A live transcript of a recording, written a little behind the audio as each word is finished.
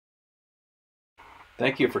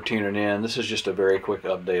Thank you for tuning in. This is just a very quick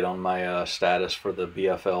update on my status for the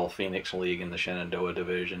BFL Phoenix League in the Shenandoah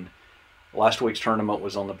division. Last week's tournament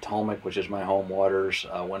was on the Potomac, which is my home waters.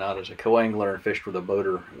 I went out as a co-angler and fished with a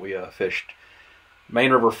boater. We fished main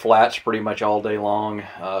river flats pretty much all day long,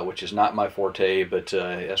 which is not my forte, but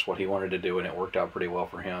that's what he wanted to do, and it worked out pretty well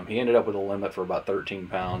for him. He ended up with a limit for about 13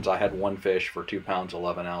 pounds. I had one fish for 2 pounds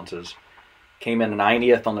 11 ounces. Came in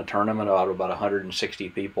 90th on the tournament out of about 160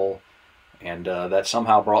 people. And that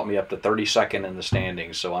somehow brought me up to 32nd in the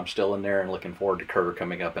standings. So I'm still in there and looking forward to Kerr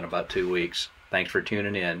coming up in about 2 weeks. Thanks for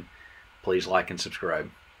tuning in. Please like and subscribe.